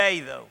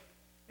Today, though,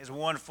 is a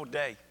wonderful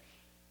day.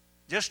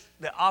 Just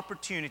the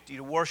opportunity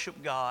to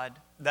worship God,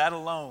 that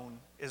alone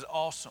is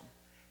awesome.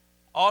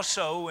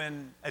 Also,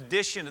 in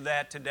addition to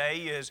that, today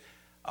is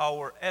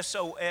our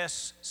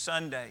SOS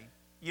Sunday.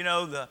 You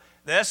know,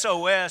 the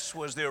SOS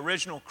was the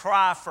original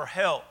cry for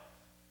help.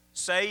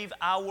 Save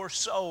our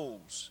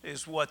souls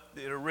is what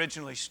it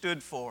originally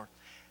stood for.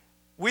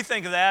 We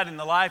think of that in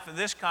the life of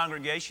this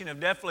congregation,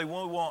 of definitely we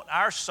want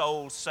our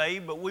souls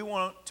saved, but we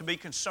want to be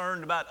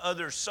concerned about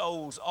other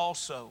souls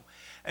also.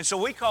 And so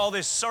we call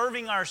this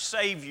serving our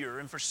Savior.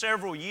 And for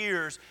several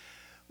years,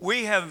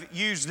 we have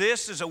used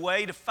this as a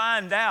way to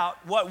find out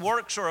what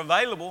works are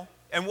available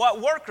and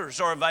what workers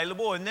are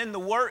available, and then the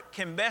work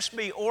can best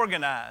be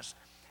organized.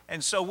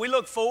 And so we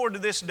look forward to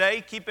this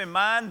day. Keep in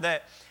mind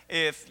that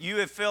if you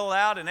have filled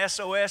out an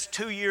SOS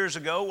 2 years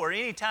ago or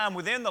any time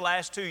within the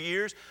last 2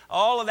 years,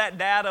 all of that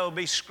data will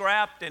be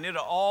scrapped and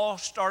it'll all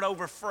start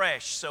over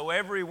fresh. So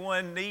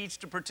everyone needs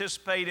to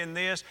participate in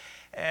this.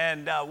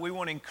 And we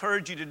want to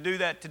encourage you to do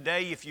that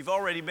today. If you've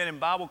already been in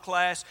Bible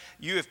class,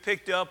 you have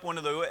picked up one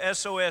of the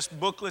SOS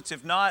booklets.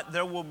 If not,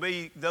 there will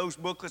be those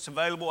booklets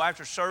available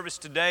after service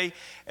today.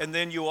 And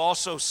then you'll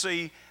also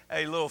see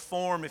a little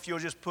form if you'll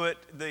just put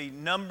the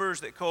numbers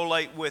that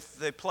correlate with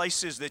the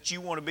places that you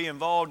want to be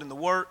involved in the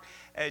work,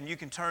 and you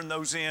can turn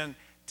those in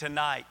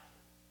tonight.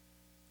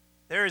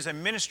 There is a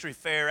ministry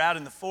fair out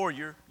in the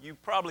foyer. You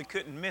probably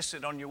couldn't miss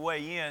it on your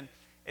way in.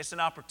 It's an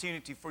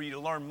opportunity for you to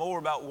learn more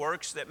about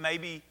works that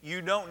maybe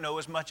you don't know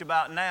as much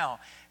about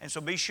now. And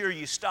so be sure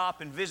you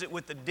stop and visit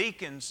with the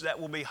deacons that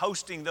will be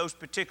hosting those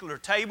particular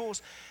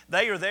tables.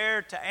 They are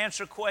there to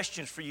answer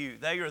questions for you.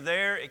 They are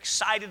there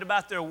excited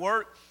about their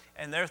work,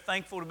 and they're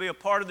thankful to be a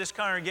part of this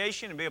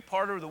congregation and be a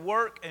part of the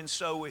work. And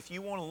so if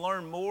you want to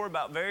learn more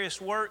about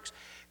various works,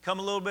 come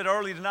a little bit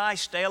early tonight,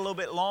 stay a little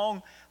bit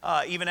long,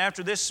 even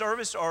after this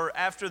service or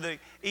after the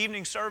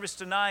evening service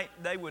tonight.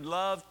 They would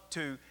love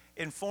to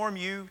inform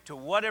you to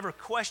whatever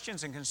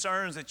questions and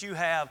concerns that you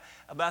have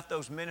about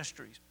those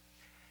ministries.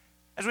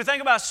 As we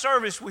think about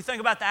service, we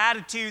think about the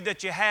attitude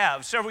that you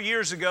have. Several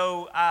years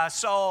ago, I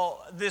saw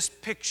this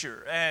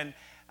picture, and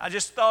I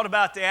just thought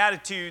about the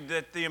attitude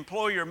that the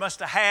employer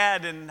must have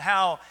had and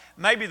how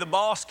maybe the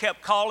boss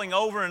kept calling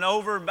over and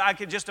over. I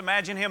could just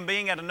imagine him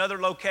being at another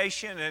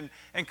location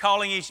and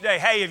calling each day,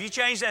 "Hey, have you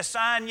changed that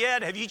sign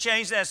yet? Have you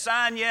changed that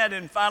sign yet?"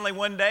 And finally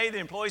one day the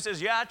employee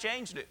says, "Yeah, I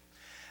changed it."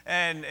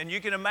 And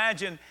you can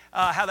imagine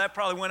how that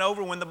probably went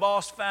over when the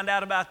boss found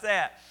out about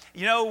that.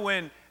 You know,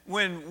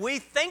 when we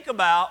think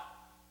about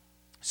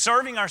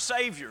serving our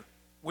Savior,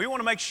 we want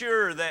to make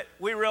sure that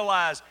we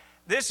realize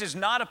this is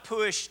not a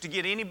push to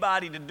get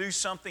anybody to do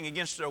something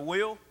against their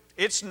will.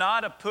 It's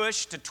not a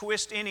push to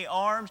twist any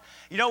arms.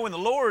 You know, when the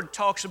Lord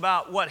talks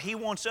about what He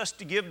wants us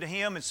to give to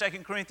Him in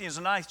 2 Corinthians,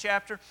 the 9th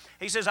chapter,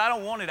 He says, "I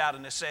don't want it out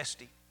of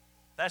necessity."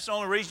 If that's the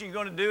only reason you're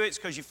going to do it, it's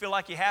because you feel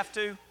like you have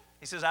to.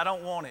 He says, "I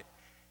don't want it.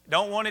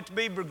 Don't want it to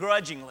be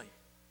begrudgingly."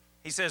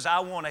 He says, "I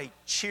want a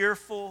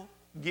cheerful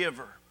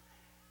giver."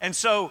 And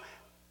so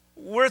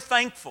we're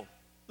thankful,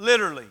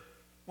 literally.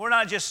 We're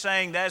not just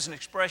saying that as an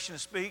expression of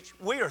speech.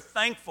 We are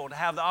thankful to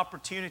have the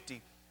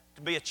opportunity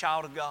to be a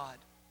child of God,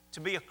 to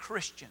be a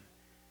Christian,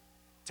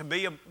 to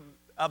be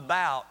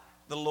about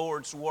the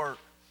Lord's work.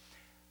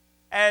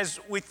 As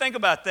we think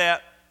about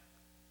that,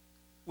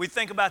 we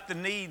think about the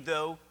need,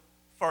 though,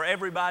 for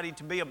everybody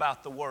to be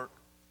about the work.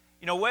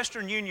 You know,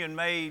 Western Union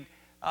made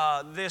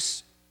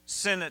this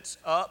sentence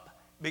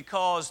up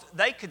because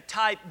they could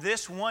type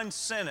this one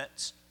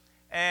sentence,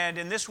 and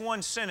in this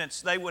one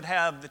sentence they would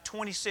have the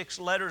 26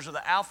 letters of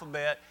the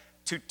alphabet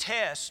to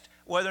test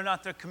whether or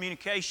not their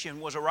communication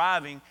was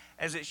arriving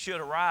as it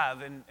should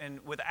arrive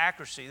and with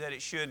accuracy that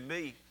it should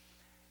be.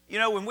 You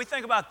know, when we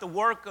think about the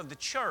work of the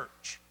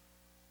church,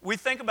 we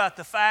think about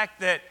the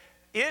fact that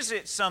is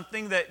it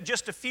something that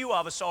just a few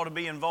of us ought to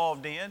be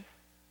involved in,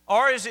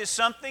 or is it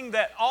something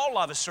that all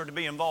of us are to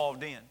be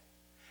involved in?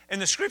 In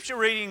the scripture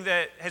reading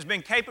that has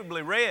been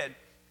capably read,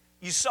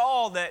 you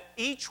saw that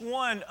each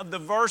one of the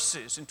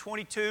verses in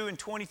 22 and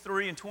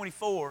 23 and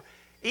 24,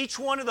 each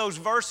one of those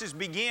verses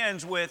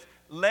begins with,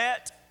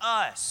 "Let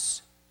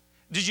us."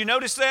 Did you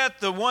notice that?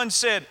 The one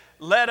said,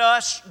 "Let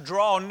us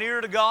draw near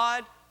to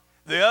God."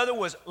 The other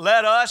was,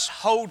 "Let us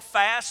hold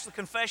fast the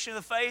confession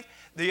of the faith."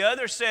 The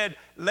other said,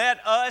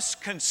 "Let us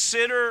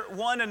consider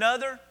one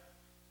another."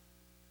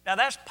 Now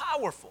that's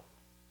powerful,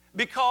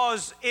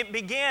 because it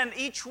began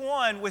each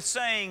one with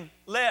saying,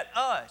 "Let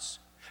us."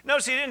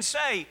 Notice he didn't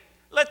say,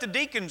 "Let the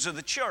deacons of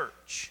the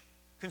church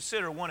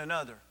consider one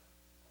another."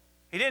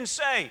 He didn't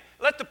say,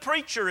 "Let the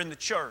preacher in the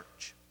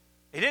church."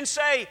 He didn't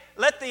say,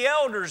 "Let the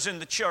elders in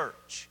the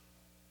church."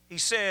 He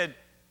said,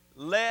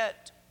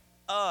 "Let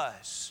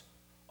us."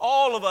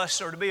 All of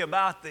us are to be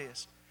about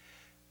this.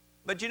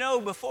 But you know,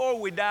 before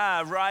we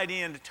dive right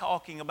into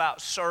talking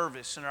about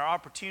service and our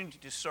opportunity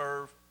to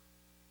serve,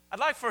 I'd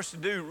like for us to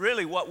do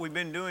really what we've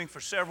been doing for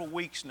several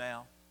weeks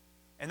now,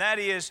 and that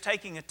is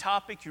taking a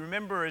topic. You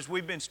remember as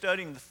we've been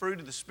studying the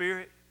fruit of the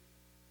Spirit,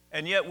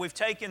 and yet we've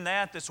taken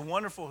that's a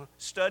wonderful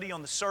study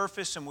on the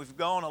surface, and we've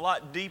gone a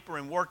lot deeper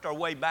and worked our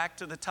way back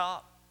to the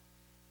top.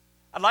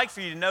 I'd like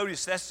for you to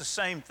notice that's the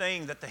same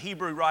thing that the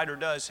Hebrew writer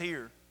does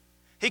here.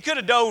 He could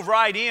have dove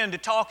right into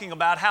talking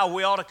about how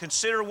we ought to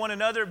consider one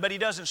another, but he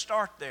doesn't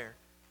start there.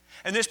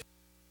 And this,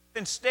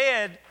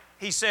 instead,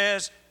 he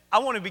says, I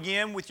want to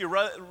begin with your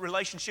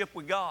relationship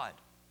with God.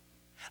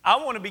 I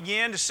want to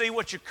begin to see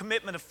what your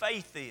commitment of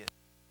faith is.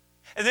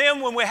 And then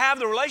when we have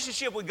the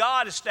relationship with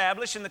God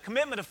established and the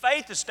commitment of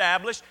faith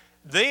established,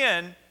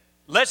 then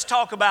let's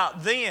talk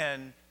about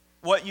then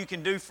what you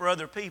can do for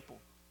other people.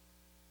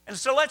 And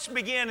so let's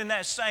begin in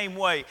that same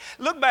way.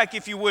 Look back,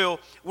 if you will.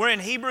 We're in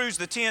Hebrews,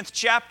 the 10th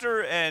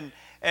chapter, and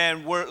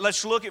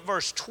let's look at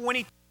verse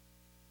 20,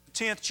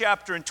 10th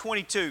chapter and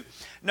 22.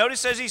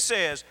 Notice as he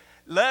says,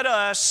 let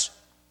us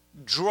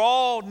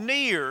draw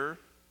near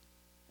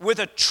with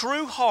a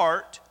true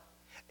heart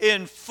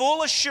in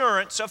full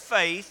assurance of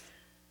faith,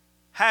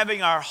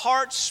 having our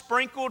hearts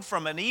sprinkled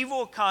from an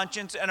evil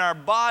conscience and our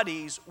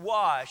bodies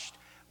washed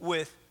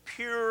with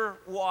pure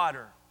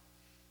water.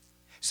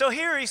 So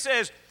here he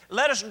says,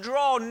 let us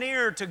draw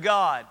near to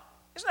God.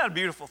 Isn't that a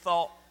beautiful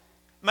thought?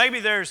 Maybe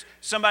there's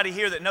somebody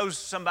here that knows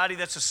somebody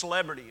that's a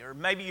celebrity, or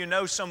maybe you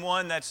know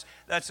someone that's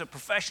a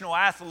professional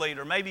athlete,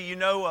 or maybe you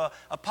know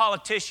a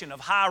politician of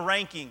high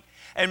ranking.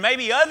 And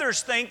maybe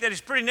others think that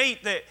it's pretty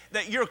neat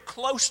that you're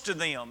close to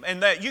them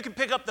and that you can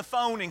pick up the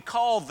phone and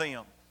call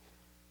them.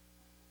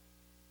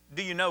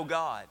 Do you know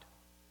God?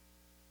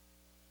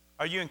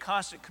 Are you in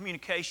constant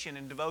communication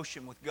and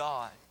devotion with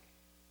God?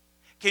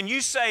 Can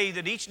you say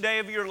that each day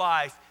of your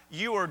life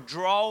you are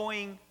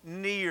drawing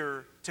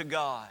near to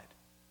God?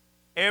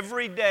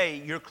 Every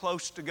day you're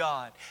close to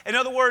God. In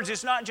other words,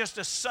 it's not just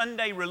a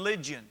Sunday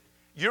religion.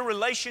 Your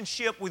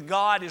relationship with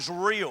God is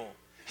real.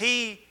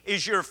 He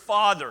is your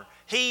Father.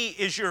 He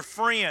is your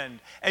friend.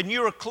 And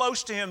you are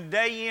close to Him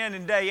day in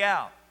and day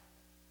out.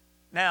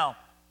 Now,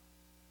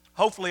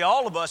 hopefully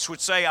all of us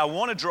would say, I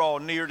want to draw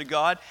near to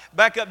God.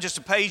 Back up just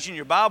a page in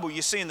your Bible,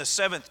 you see in the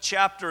 7th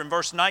chapter in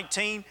verse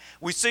 19,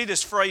 we see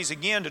this phrase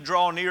again, to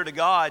draw near to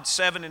God,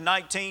 7 and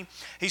 19.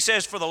 He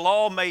says, for the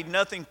law made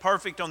nothing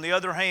perfect. On the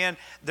other hand,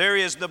 there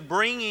is the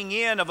bringing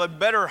in of a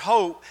better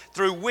hope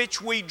through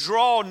which we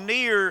draw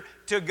near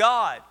to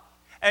God.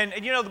 And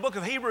you know, the book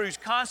of Hebrews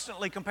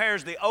constantly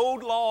compares the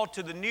old law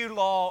to the new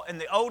law,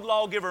 and the old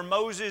lawgiver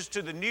Moses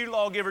to the new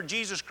lawgiver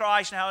Jesus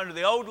Christ. Now, under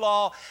the old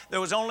law,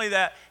 there was only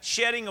that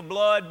shedding of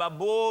blood by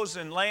bulls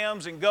and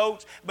lambs and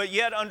goats, but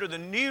yet under the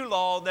new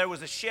law, there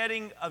was a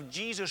shedding of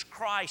Jesus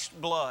Christ's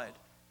blood.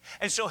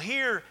 And so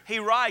here he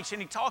writes,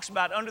 and he talks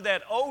about under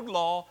that old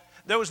law,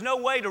 there was no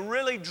way to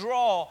really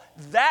draw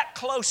that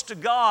close to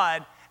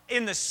God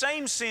in the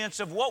same sense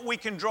of what we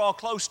can draw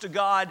close to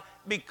God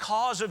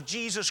because of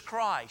Jesus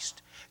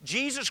Christ.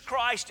 Jesus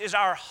Christ is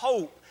our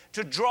hope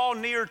to draw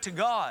near to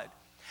God.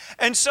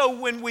 And so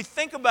when we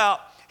think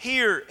about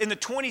here in the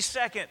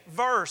 22nd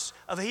verse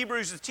of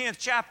Hebrews, the 10th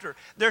chapter,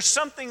 there's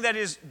something that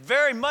is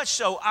very much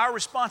so our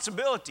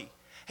responsibility.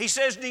 He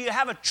says, do you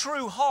have a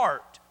true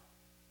heart?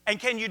 And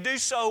can you do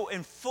so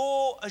in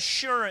full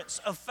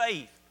assurance of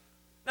faith?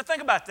 Now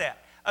think about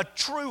that. A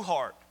true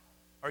heart.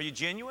 Are you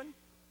genuine?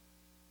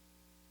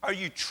 Are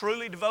you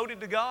truly devoted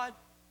to God?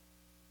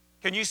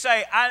 Can you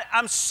say,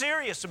 I'm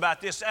serious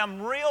about this,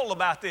 I'm real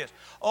about this?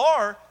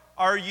 Or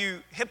are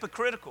you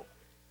hypocritical?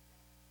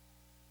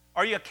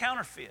 Are you a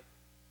counterfeit?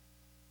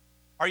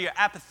 Are you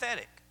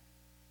apathetic?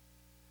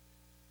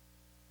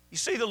 You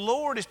see, the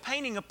Lord is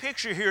painting a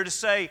picture here to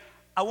say,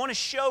 I want to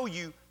show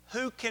you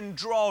who can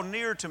draw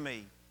near to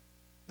me.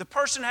 The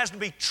person has to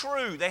be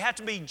true. They have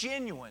to be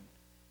genuine.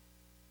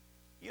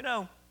 You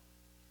know,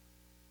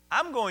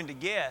 I'm going to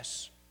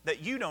guess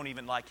that you don't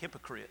even like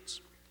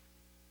hypocrites.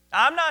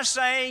 I'm not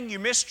saying you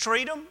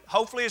mistreat them.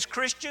 Hopefully as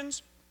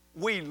Christians,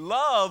 we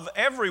love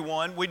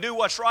everyone. We do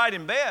what's right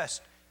and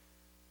best.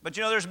 But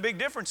you know, there's a big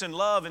difference in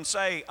love and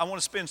say, I want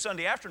to spend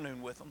Sunday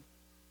afternoon with them.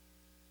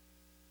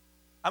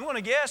 I'm going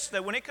to guess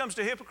that when it comes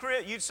to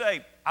hypocrite, you'd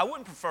say, I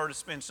wouldn't prefer to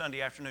spend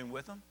Sunday afternoon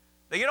with them.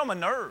 They get on my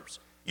nerves.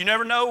 You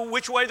never know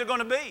which way they're going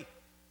to be.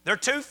 They're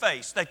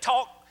two-faced. They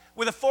talk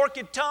with a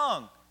forked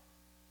tongue.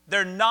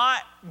 They're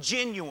not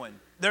genuine.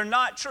 They're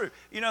not true.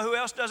 You know who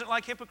else doesn't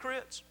like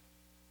hypocrites?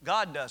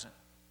 God doesn't.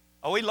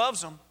 Oh, He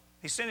loves them.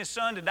 He sent His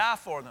Son to die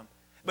for them.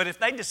 But if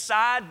they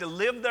decide to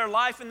live their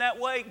life in that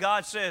way,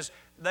 God says,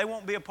 they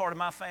won't be a part of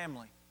my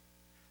family.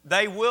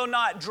 They will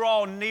not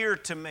draw near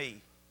to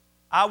me.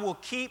 I will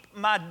keep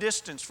my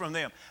distance from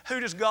them. Who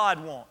does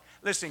God want?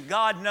 Listen,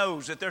 God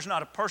knows that there's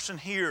not a person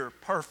here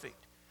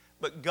perfect,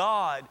 but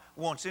God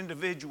wants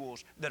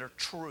individuals that are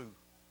true.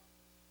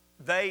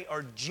 They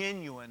are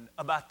genuine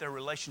about their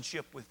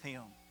relationship with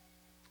Him.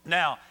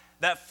 Now,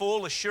 that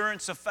full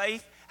assurance of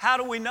faith, how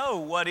do we know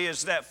what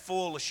is that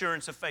full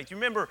assurance of faith? You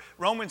remember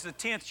Romans the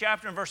 10th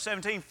chapter and verse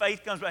 17,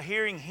 faith comes by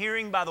hearing,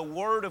 hearing by the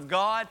Word of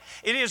God.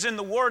 It is in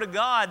the Word of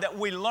God that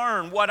we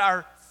learn what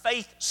our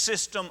faith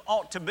system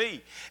ought to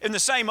be. In the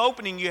same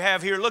opening you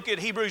have here, look at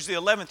Hebrews the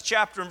 11th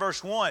chapter and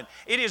verse 1.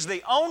 It is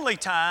the only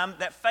time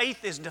that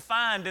faith is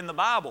defined in the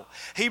Bible.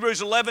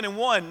 Hebrews 11 and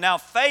 1, now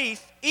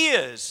faith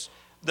is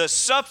the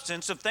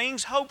substance of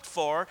things hoped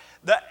for,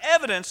 the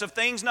evidence of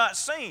things not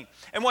seen.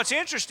 And what's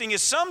interesting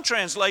is some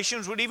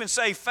translations would even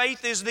say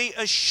faith is the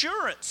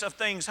assurance of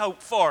things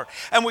hoped for.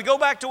 And we go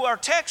back to our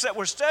text that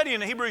we're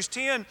studying in Hebrews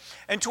 10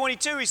 and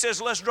 22. He says,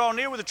 let's draw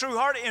near with a true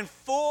heart in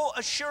full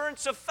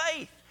assurance of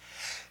faith.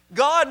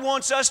 God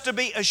wants us to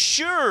be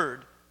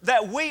assured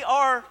that we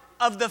are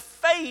of the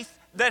faith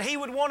that He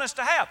would want us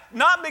to have.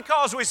 Not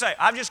because we say,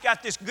 I've just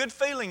got this good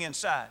feeling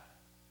inside.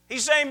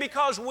 He's saying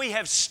because we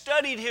have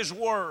studied His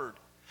Word.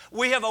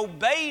 We have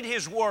obeyed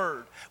His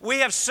Word. We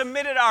have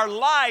submitted our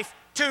life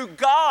to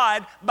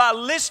God by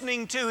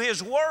listening to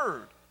His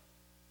Word.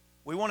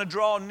 We want to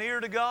draw near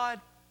to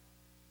God.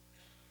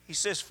 He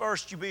says,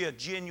 first, you be a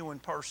genuine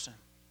person.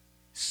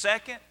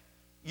 Second,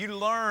 you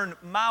learn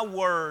my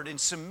Word and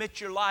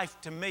submit your life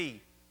to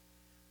me.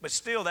 But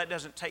still, that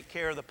doesn't take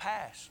care of the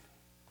past.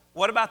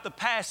 What about the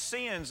past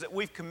sins that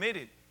we've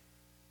committed?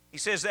 He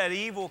says that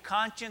evil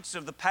conscience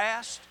of the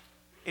past,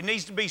 it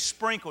needs to be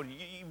sprinkled.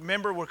 You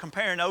remember, we're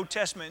comparing Old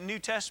Testament and New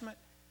Testament.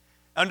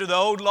 Under the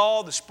old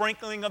law, the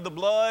sprinkling of the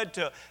blood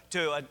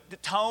to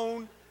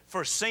atone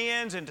for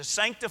sins and to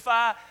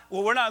sanctify.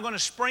 Well, we're not going to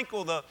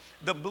sprinkle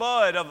the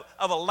blood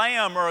of a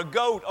lamb or a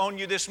goat on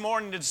you this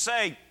morning to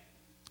say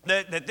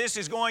that this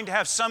is going to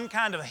have some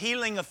kind of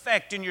healing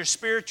effect in your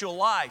spiritual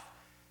life.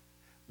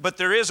 But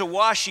there is a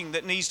washing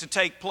that needs to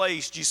take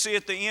place. Do you see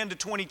at the end of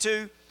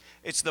 22?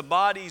 It's the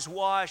body's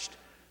washed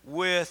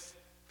with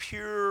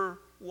pure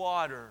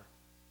water.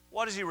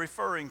 What is he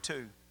referring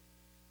to?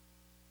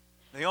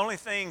 The only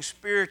thing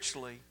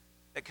spiritually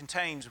that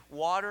contains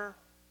water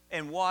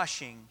and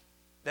washing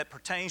that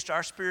pertains to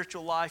our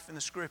spiritual life in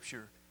the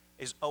Scripture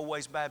is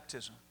always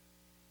baptism.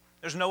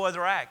 There's no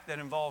other act that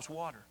involves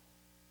water.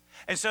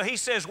 And so he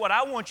says, what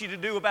I want you to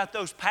do about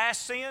those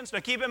past sins, now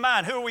keep in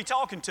mind, who are we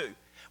talking to?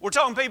 We're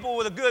talking people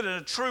with a good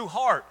and a true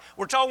heart.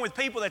 We're talking with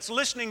people that's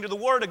listening to the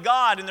Word of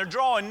God and they're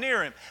drawing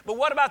near Him. But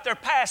what about their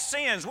past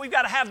sins? We've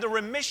got to have the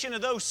remission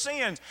of those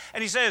sins.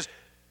 And he says,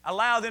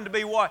 allow them to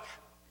be washed.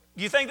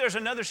 Do you think there's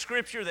another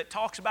scripture that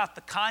talks about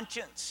the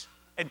conscience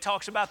and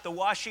talks about the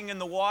washing in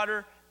the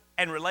water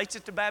and relates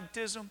it to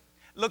baptism?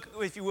 Look,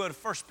 if you would,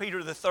 1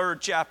 Peter the 3rd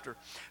chapter.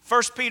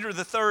 1 Peter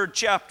the 3rd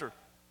chapter.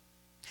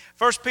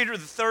 1 Peter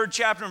the 3rd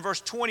chapter and verse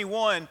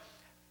 21.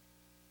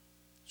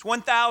 It's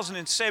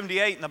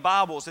 1078 in the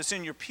Bibles. It's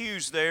in your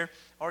pews there,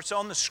 or it's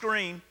on the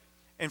screen.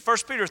 In 1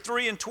 Peter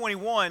 3 and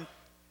 21,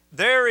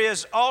 there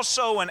is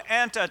also an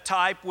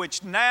antitype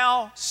which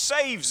now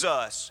saves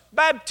us,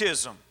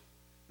 baptism.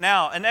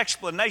 Now, an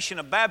explanation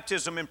of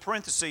baptism in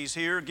parentheses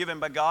here given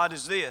by God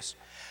is this.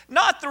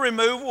 Not the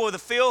removal of the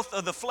filth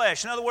of the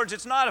flesh. In other words,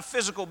 it's not a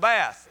physical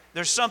bath.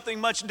 There's something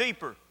much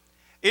deeper.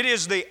 It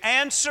is the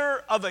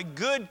answer of a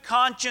good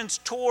conscience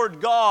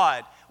toward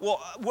God.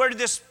 Well, where did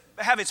this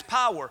have its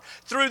power?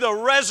 Through the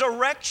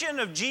resurrection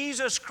of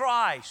Jesus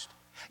Christ.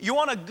 You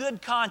want a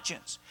good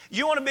conscience.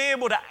 You want to be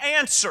able to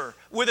answer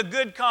with a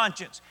good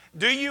conscience.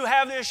 Do you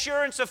have the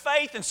assurance of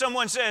faith? And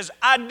someone says,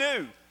 I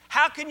do.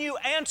 How can you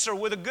answer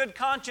with a good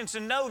conscience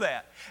and know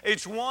that?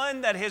 It's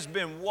one that has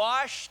been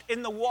washed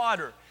in the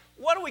water.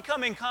 What do we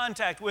come in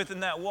contact with in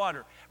that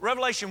water?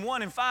 Revelation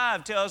 1 and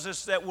 5 tells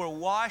us that we're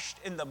washed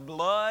in the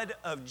blood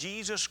of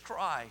Jesus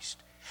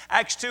Christ.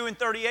 Acts 2 and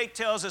 38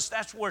 tells us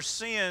that's where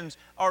sins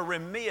are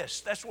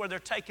remissed. That's where they're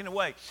taken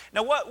away.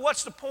 Now,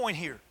 what's the point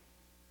here?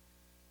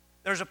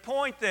 There's a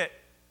point that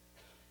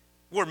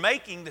we're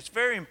making that's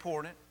very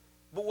important,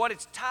 but what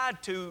it's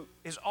tied to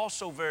is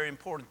also very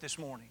important this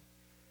morning.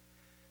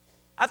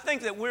 I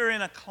think that we're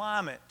in a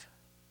climate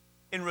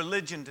in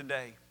religion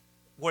today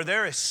where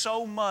there is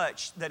so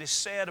much that is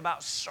said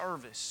about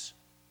service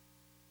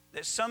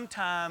that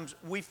sometimes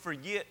we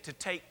forget to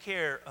take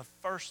care of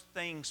first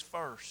things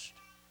first.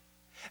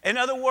 In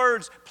other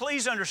words,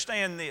 please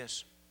understand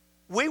this.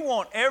 We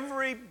want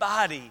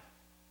everybody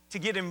to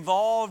get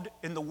involved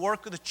in the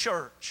work of the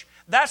church.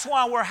 That's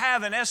why we're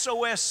having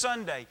SOS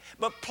Sunday.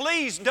 But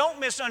please don't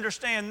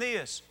misunderstand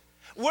this.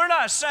 We're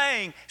not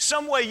saying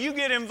some way you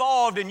get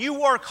involved and you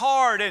work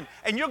hard and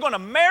you're going to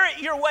merit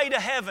your way to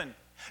heaven.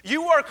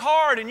 You work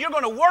hard and you're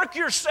going to work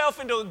yourself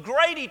into a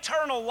great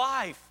eternal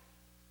life.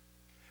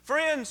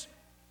 Friends,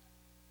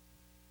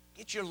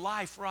 get your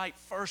life right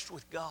first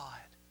with God.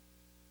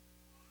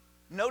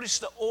 Notice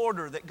the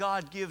order that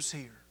God gives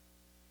here.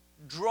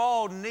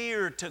 Draw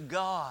near to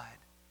God.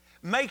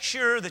 Make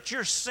sure that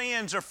your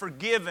sins are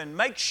forgiven.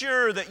 Make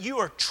sure that you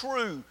are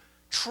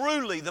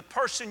truly the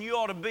person you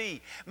ought to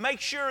be. Make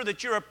sure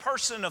that you're a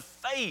person of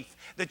faith,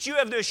 that you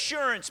have the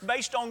assurance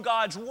based on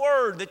God's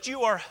Word that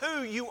you are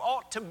who you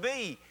ought to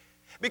be.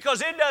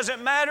 Because it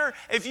doesn't matter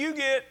if you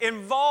get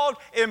involved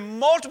in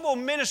multiple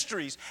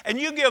ministries and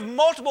you give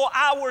multiple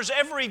hours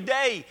every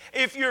day.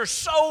 If your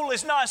soul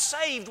is not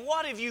saved,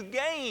 what have you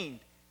gained?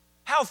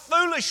 How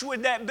foolish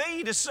would that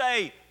be to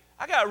say,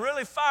 I got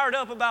really fired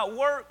up about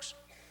works.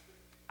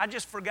 I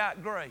just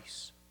forgot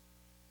grace.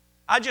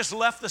 I just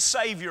left the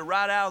Savior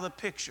right out of the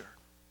picture.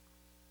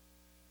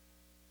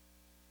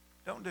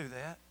 Don't do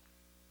that.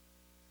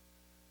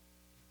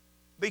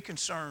 Be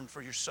concerned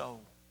for your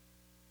soul.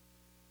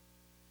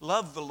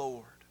 love the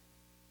Lord,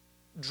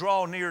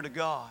 draw near to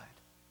God.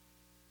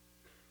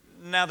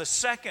 Now the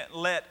second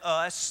let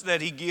us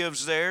that he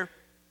gives there,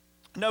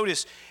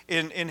 notice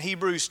in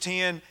Hebrews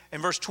 10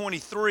 and verse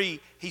 23,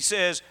 he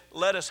says,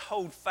 let us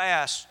hold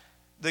fast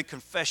the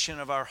confession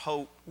of our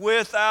hope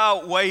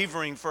without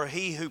wavering, for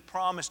he who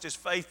promised is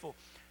faithful.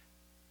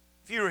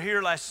 If you were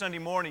here last Sunday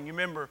morning, you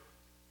remember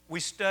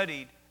we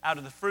studied out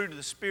of the fruit of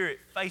the Spirit,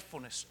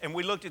 faithfulness. And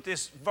we looked at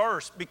this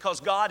verse because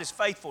God is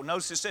faithful.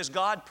 Notice it says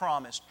God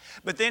promised.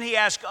 But then he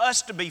asked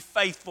us to be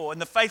faithful. And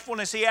the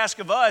faithfulness he asked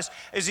of us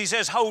is he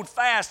says hold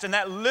fast. And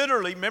that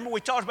literally, remember we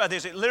talked about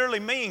this, it literally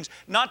means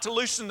not to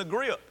loosen the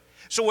grip.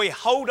 So we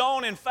hold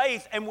on in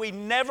faith and we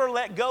never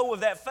let go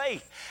of that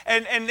faith.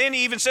 And then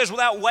he even says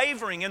without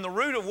wavering. And the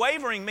root of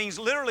wavering means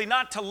literally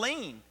not to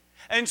lean.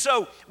 And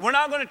so we're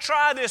not going to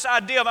try this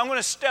idea of I'm going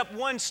to step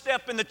one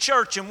step in the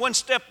church and one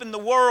step in the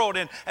world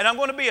and I'm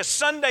going to be a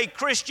Sunday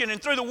Christian and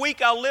through the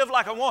week I'll live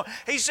like I want.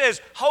 He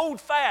says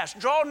hold fast,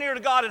 draw near to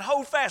God and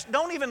hold fast.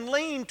 Don't even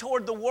lean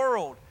toward the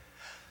world.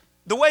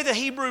 The way the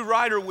Hebrew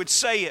writer would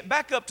say it,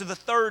 back up to the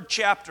 3rd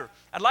chapter.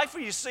 I'd like for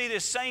you to see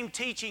this same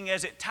teaching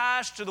as it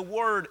ties to the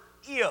word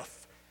if.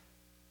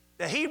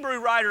 The Hebrew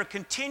writer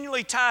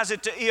continually ties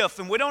it to if,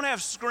 and we don't have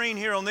a screen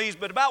here on these,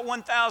 but about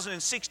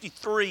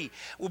 1063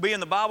 will be in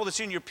the Bible that's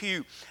in your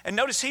pew. And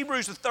notice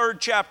Hebrews, the 3rd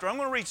chapter. I'm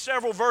going to read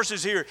several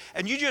verses here,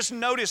 and you just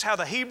notice how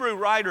the Hebrew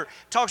writer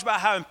talks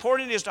about how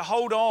important it is to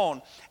hold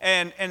on,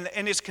 and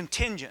it's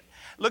contingent.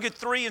 Look at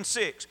 3 and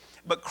 6.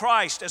 But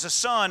Christ as a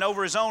son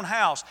over his own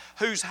house,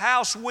 whose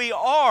house we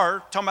are,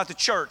 talking about the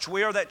church,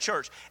 we are that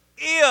church,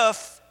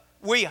 if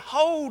we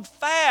hold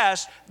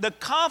fast the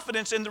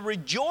confidence and the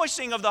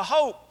rejoicing of the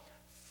hope,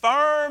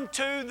 firm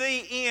to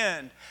the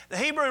end. The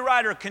Hebrew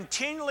writer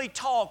continually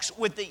talks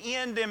with the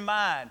end in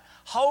mind.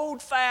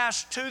 Hold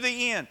fast to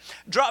the end.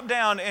 Drop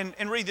down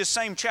and read this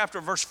same chapter,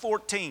 verse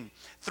 14,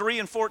 3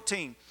 and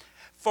 14.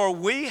 For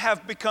we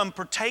have become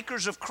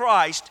partakers of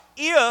Christ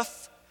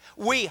if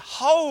we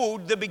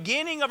hold the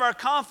beginning of our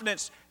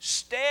confidence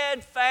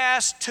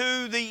steadfast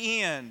to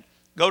the end.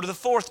 Go to the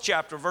 4th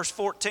chapter, verse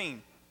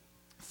 14,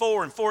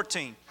 4 and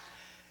 14.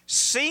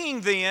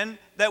 Seeing then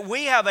that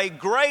we have a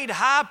great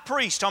high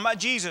priest, talking about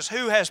Jesus,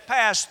 who has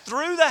passed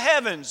through the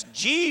heavens,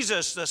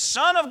 Jesus, the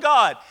Son of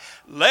God,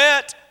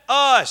 let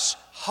us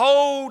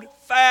hold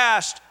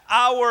fast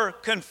our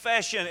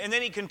confession. And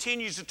then he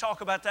continues to talk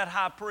about that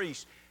high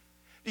priest.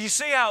 Do you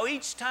see how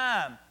each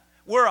time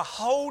we're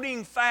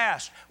holding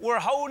fast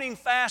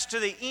to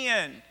the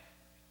end.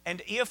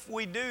 And if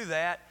we do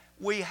that,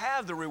 we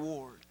have the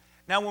reward.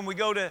 Now when we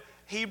go to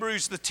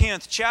Hebrews, the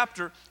 10th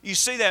chapter, you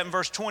see that in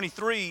verse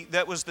 23,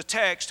 that was the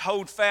text,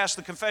 hold fast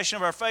the confession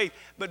of our faith.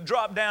 But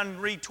drop down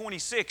and read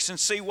 26 and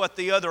see what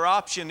the other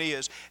option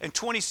is. In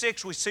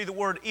 26, we see the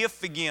word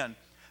if again.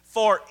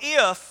 For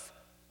if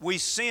we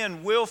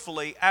sin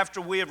willfully after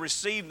we have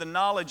received the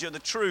knowledge of the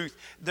truth,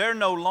 there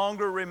no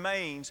longer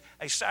remains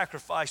a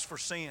sacrifice for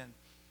sin.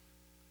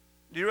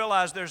 Do you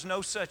realize there's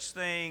no such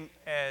thing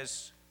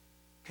as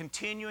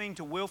continuing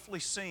to willfully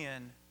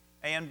sin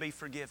and be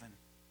forgiven?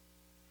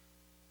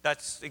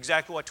 That's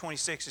exactly what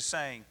 26 is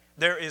saying.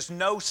 There is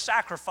no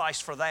sacrifice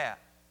for that.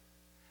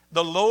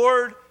 The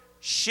Lord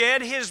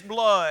shed His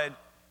blood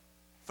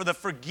for the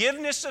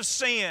forgiveness of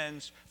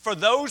sins for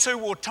those who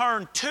will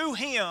turn to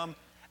Him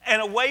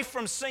and away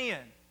from sin.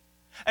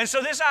 And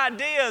so this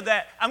idea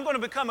that I'm going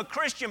to become a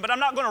Christian, but I'm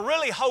not going to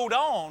really hold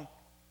on,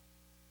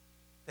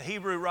 the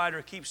Hebrew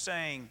writer keeps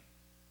saying,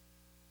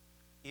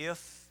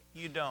 if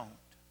you don't,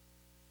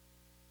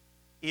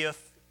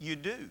 if you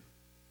do.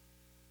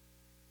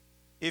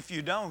 If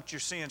you don't, your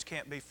sins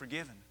can't be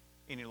forgiven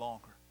any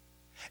longer.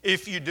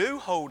 If you do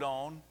hold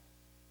on,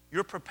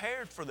 you're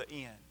prepared for the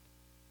end.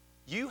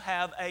 You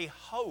have a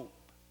hope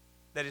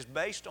that is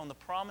based on the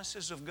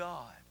promises of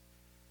God.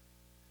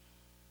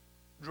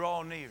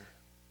 Draw near.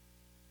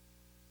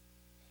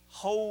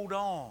 Hold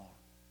on.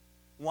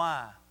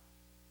 Why?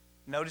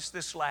 Notice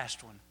this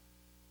last one.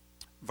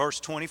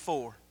 Verse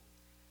 24.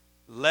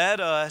 Let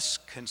us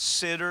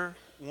consider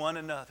one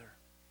another.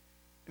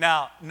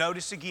 Now,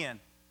 notice again.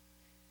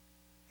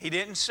 He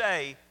didn't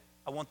say,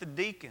 I want the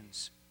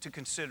deacons to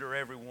consider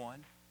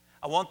everyone.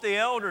 I want the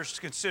elders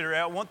to consider it.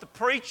 I want the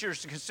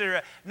preachers to consider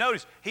it.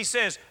 Notice, he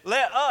says,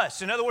 let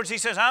us. In other words, he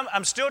says,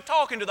 I'm still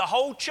talking to the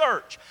whole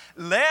church.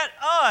 Let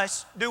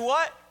us do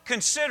what?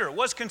 Consider.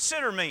 What's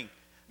consider mean?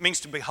 It means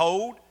to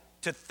behold,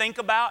 to think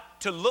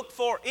about, to look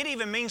for. It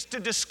even means to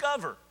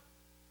discover.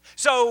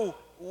 So,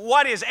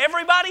 what is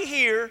everybody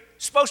here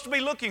supposed to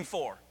be looking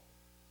for?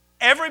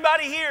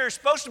 Everybody here is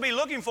supposed to be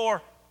looking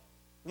for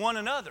one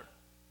another.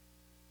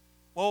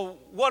 Well,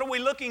 what are we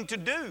looking to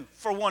do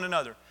for one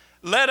another?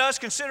 Let us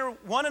consider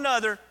one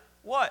another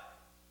what?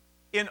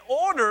 In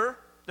order,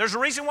 there's a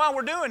reason why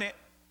we're doing it,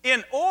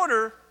 in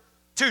order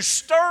to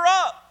stir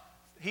up,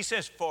 he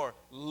says, for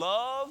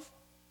love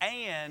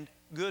and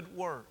good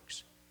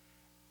works.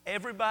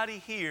 Everybody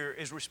here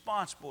is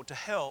responsible to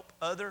help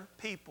other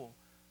people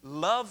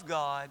love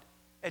God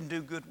and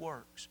do good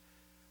works.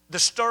 The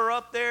stir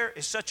up there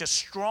is such a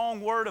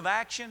strong word of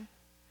action.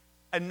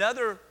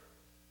 another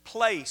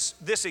place,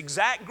 this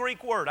exact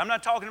Greek word. I'm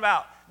not talking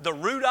about the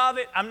root of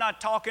it. I'm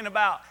not talking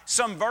about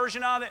some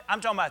version of it.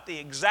 I'm talking about the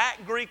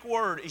exact Greek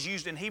word is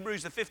used in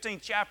Hebrews, the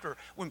 15th chapter,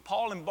 when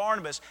Paul and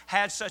Barnabas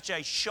had such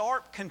a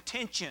sharp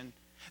contention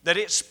that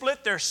it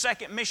split their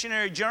second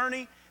missionary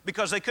journey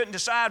because they couldn't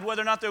decide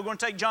whether or not they were going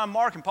to take John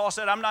Mark. And Paul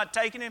said, I'm not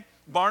taking him.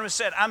 Barnabas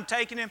said, I'm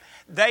taking him.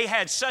 They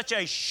had such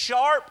a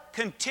sharp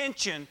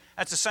contention.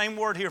 That's the same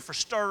word here for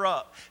stir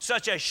up.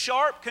 Such a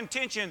sharp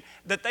contention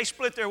that they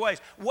split their ways.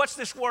 What's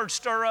this word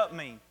stir up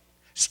mean?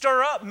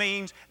 Stir up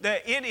means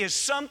that it is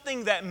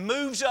something that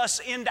moves us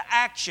into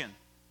action.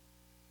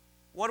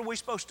 What are we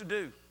supposed to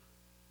do?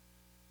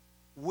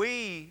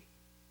 We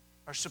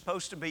are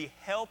supposed to be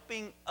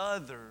helping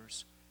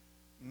others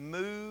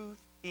move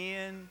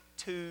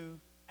into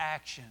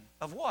action.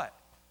 Of what?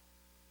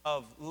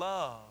 Of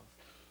love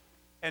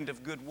and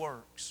of good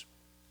works.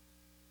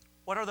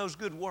 What are those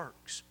good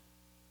works?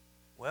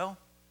 Well,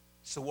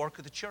 it's the work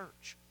of the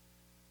church.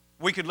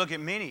 We could look at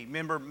many.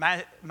 Remember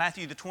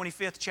Matthew the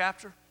 25th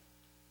chapter?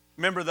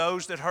 Remember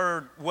those that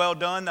heard, well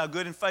done, thou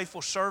good and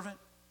faithful servant?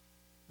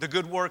 The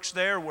good works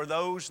there were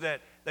those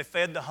that they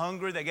fed the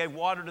hungry, they gave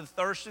water to the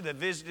thirsty, they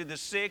visited the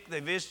sick, they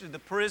visited the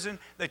prison,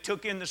 they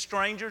took in the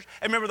strangers.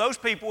 And remember those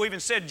people even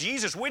said,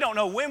 Jesus, we don't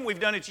know when we've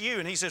done it to you.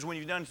 And he says, when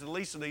you've done it to the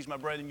least of these, my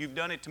brethren, you've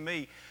done it to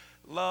me.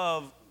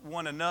 Love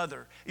one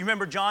another. You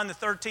remember John the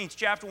 13th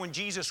chapter when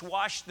Jesus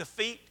washed the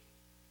feet?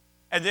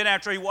 And then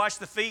after he washed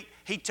the feet,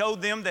 he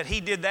told them that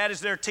he did that as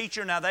their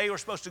teacher. Now they were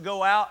supposed to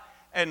go out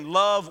and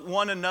love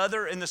one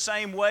another in the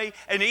same way.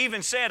 And he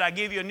even said, I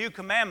give you a new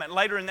commandment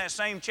later in that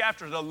same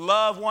chapter, to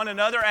love one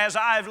another as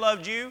I have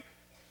loved you.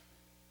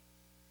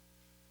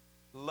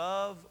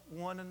 Love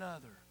one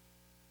another.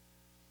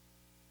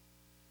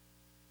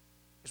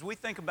 As we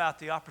think about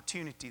the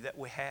opportunity that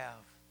we have,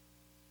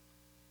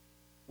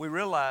 we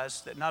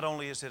realize that not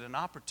only is it an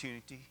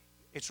opportunity,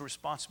 it's a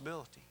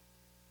responsibility.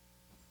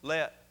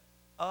 Let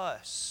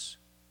us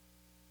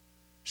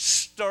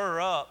stir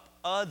up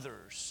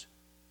others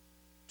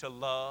to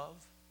love,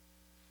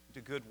 to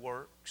good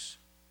works.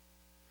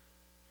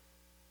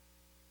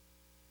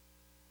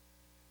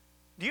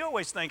 Do you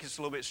always think it's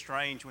a little bit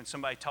strange when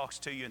somebody talks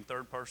to you in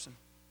third person?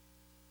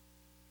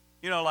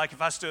 You know, like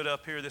if I stood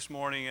up here this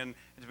morning and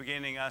at the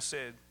beginning I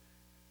said,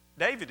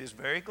 David is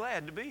very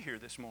glad to be here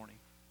this morning.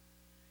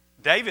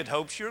 David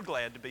hopes you're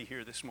glad to be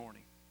here this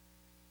morning.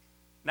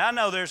 Now, I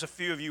know there's a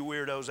few of you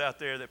weirdos out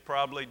there that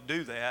probably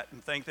do that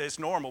and think that it's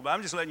normal, but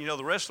I'm just letting you know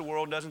the rest of the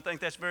world doesn't think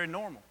that's very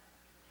normal.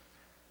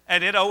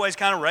 And it always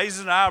kind of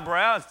raises an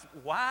eyebrow.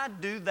 Why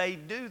do they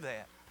do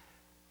that?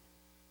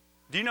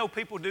 Do you know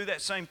people do that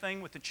same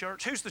thing with the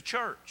church? Who's the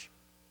church?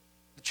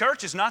 The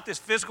church is not this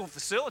physical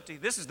facility.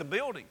 This is the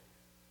building.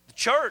 The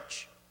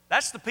church,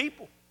 that's the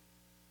people.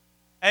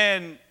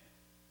 And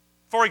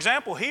for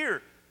example,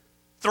 here,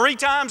 3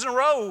 times in a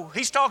row,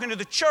 he's talking to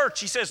the church.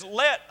 He says,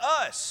 let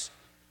us.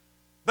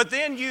 But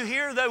then you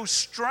hear those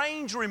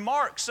strange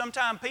remarks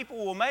sometimes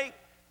people will make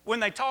when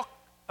they talk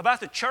about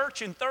the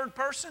church in third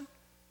person.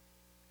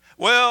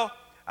 Well,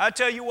 I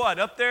tell you what,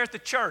 up there at the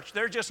church,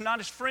 they're just not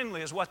as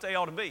friendly as what they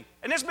ought to be.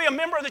 And this be a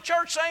member of the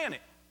church saying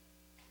it.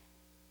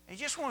 And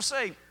you just want to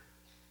say,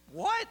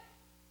 what?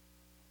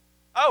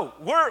 Oh,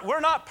 we're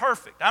not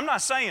perfect. I'm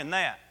not saying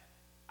that.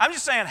 I'm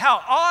just saying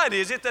how odd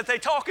is it that they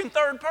talk in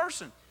third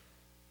person?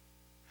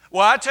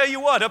 Well, I tell you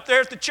what, up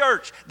there at the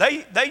church,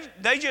 they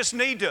just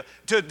need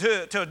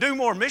to do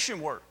more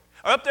mission work.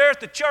 Or up there at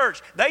the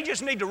church, they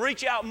just need to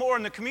reach out more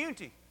in the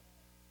community.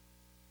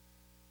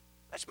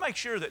 Let's make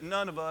sure that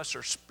none of us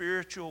are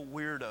spiritual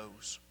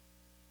weirdos.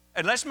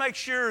 And let's make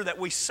sure that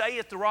we say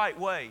it the right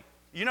way.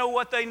 You know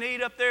what they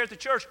need up there at the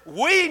church?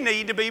 We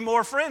need to be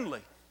more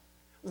friendly.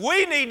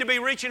 We need to be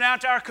reaching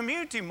out to our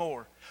community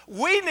more.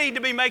 We need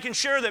to be making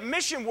sure that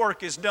mission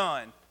work is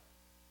done.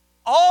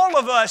 All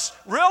of us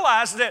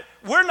realize that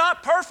we're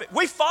not perfect.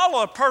 We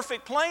follow a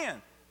perfect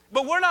plan,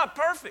 but we're not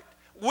perfect.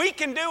 We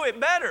can do it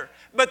better.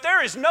 But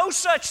there is no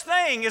such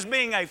thing as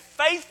being a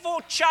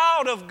faithful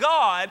child of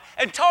God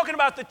and talking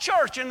about the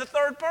church in the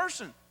third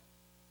person.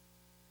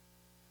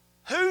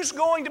 Who's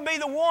going to be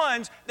the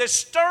ones that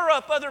stir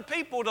up other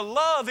people to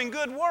love and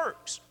good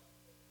works?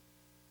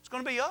 It's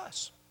going to be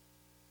us.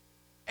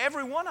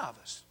 Every one of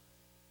us.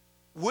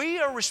 We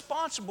are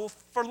responsible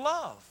for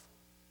love.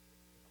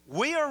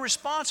 We are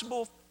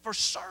responsible for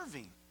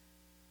serving.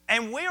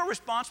 And we are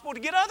responsible to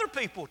get other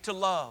people to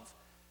love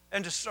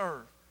and to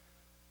serve.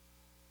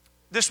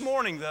 This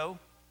morning, though,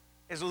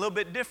 is a little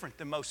bit different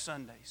than most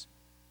Sundays.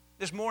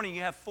 This morning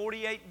you have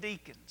 48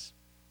 deacons,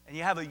 and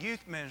you have a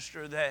youth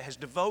minister that has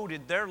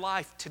devoted their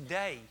life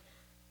today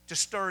to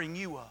stirring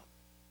you up.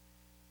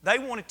 They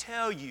want to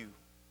tell you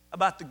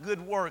about the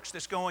good works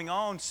that's going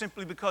on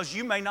simply because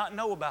you may not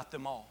know about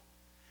them all.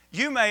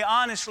 You may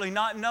honestly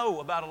not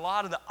know about a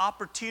lot of the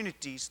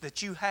opportunities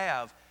that you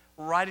have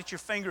right at your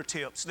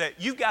fingertips,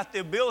 that you've got the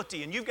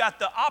ability and you've got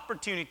the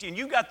opportunity and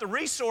you've got the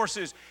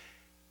resources.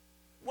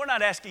 We're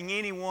not asking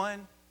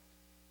anyone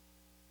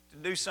to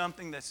do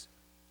something that's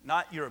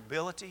not your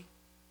ability,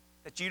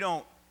 that you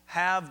don't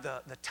have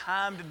the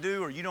time to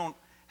do, or you don't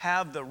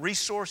have the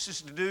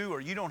resources to do, or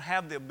you don't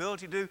have the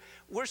ability to do.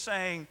 We're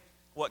saying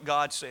what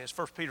God says,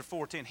 1 Peter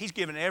 4:10. He's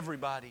given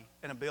everybody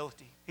an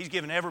ability. He's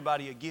given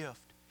everybody a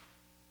gift.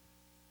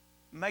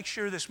 Make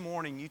sure this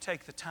morning you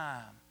take the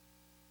time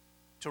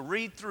to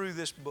read through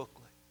this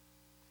booklet.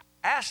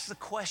 Ask the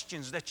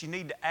questions that you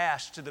need to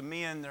ask to the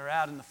men that are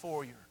out in the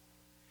foyer.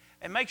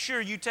 And make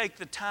sure you take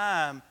the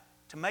time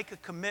to make a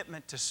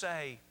commitment to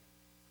say,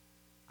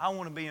 I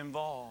want to be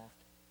involved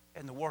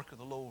in the work of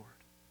the Lord.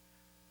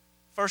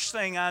 First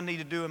thing I need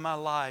to do in my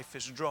life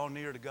is draw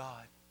near to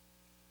God.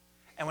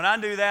 And when I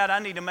do that, I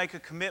need to make a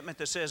commitment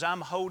that says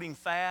I'm holding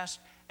fast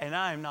and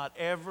I am not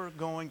ever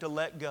going to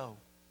let go.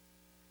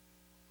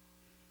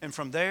 And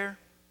from there,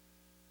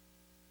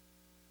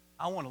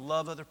 I want to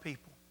love other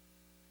people.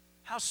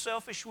 How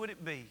selfish would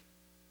it be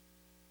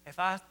if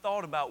I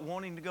thought about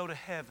wanting to go to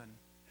heaven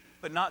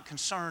but not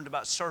concerned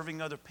about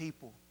serving other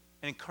people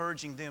and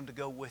encouraging them to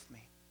go with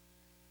me?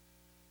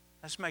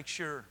 Let's make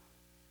sure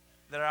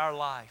that our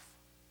life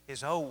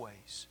is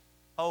always,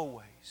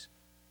 always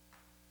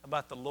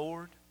about the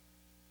Lord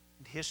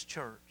and His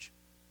church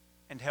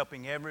and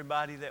helping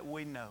everybody that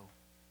we know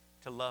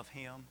to love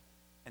Him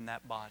and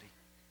that body.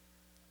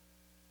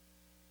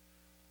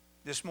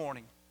 This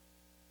morning,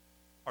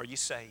 are you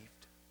saved?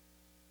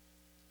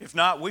 If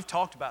not, we've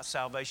talked about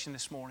salvation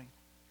this morning.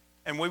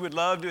 And we would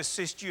love to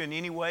assist you in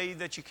any way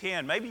that you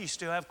can. Maybe you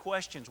still have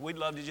questions. We'd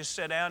love to just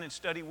sit down and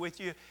study with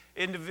you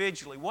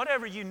individually.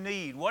 Whatever you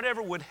need,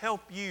 whatever would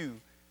help you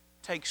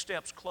take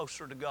steps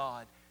closer to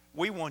God.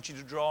 We want you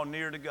to draw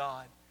near to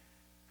God.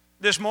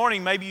 This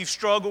morning, maybe you've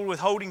struggled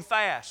with holding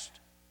fast.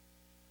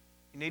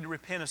 You need to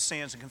repent of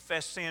sins and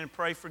confess sin and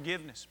pray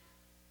forgiveness.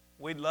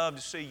 We'd love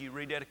to see you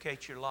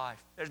rededicate your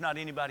life. There's not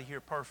anybody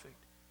here perfect.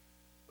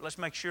 But let's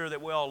make sure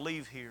that we all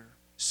leave here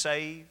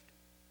saved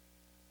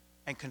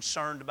and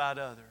concerned about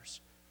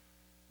others,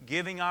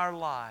 giving our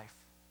life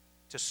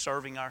to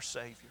serving our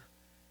Savior.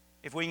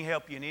 If we can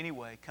help you in any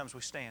way, come as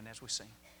we stand as we sing.